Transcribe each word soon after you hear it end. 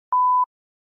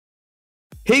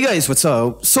Hey guys, what's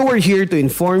up? So we're here to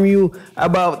inform you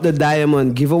about the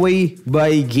diamond giveaway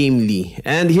by Gamely.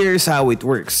 And here's how it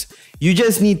works. You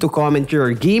just need to comment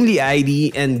your Gamely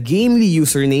ID and Gamely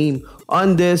username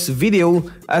on this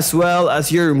video, as well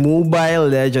as your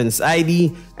Mobile Legends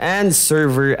ID and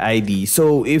server ID.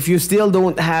 So if you still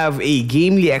don't have a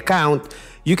Gamely account,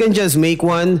 you can just make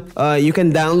one. You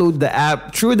can download the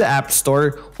app through the App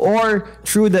Store or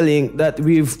through the link that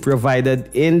we've provided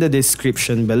in the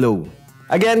description below.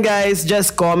 Again guys,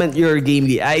 just comment your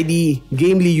Gamely ID,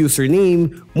 Gamely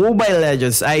username, Mobile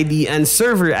Legends ID, and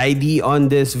server ID on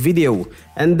this video.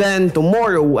 And then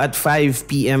tomorrow at 5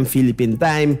 p.m. Philippine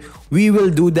time, we will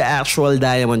do the actual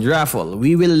diamond raffle.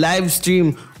 We will live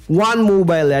stream one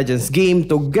Mobile Legends game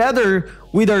together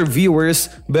with our viewers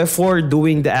before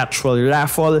doing the actual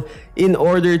raffle in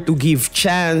order to give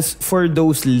chance for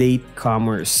those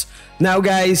latecomers. Now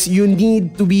guys, you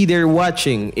need to be there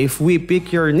watching. If we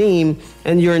pick your name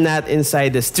and you're not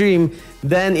inside the stream,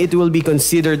 then it will be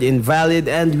considered invalid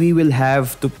and we will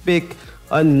have to pick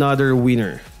another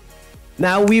winner.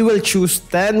 Now we will choose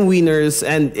 10 winners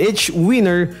and each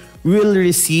winner will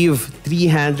receive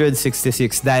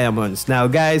 366 diamonds. Now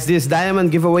guys, this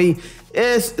diamond giveaway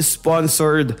is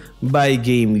sponsored by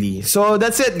Gamely. So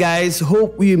that's it guys.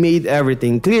 Hope we made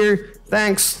everything clear.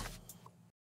 Thanks.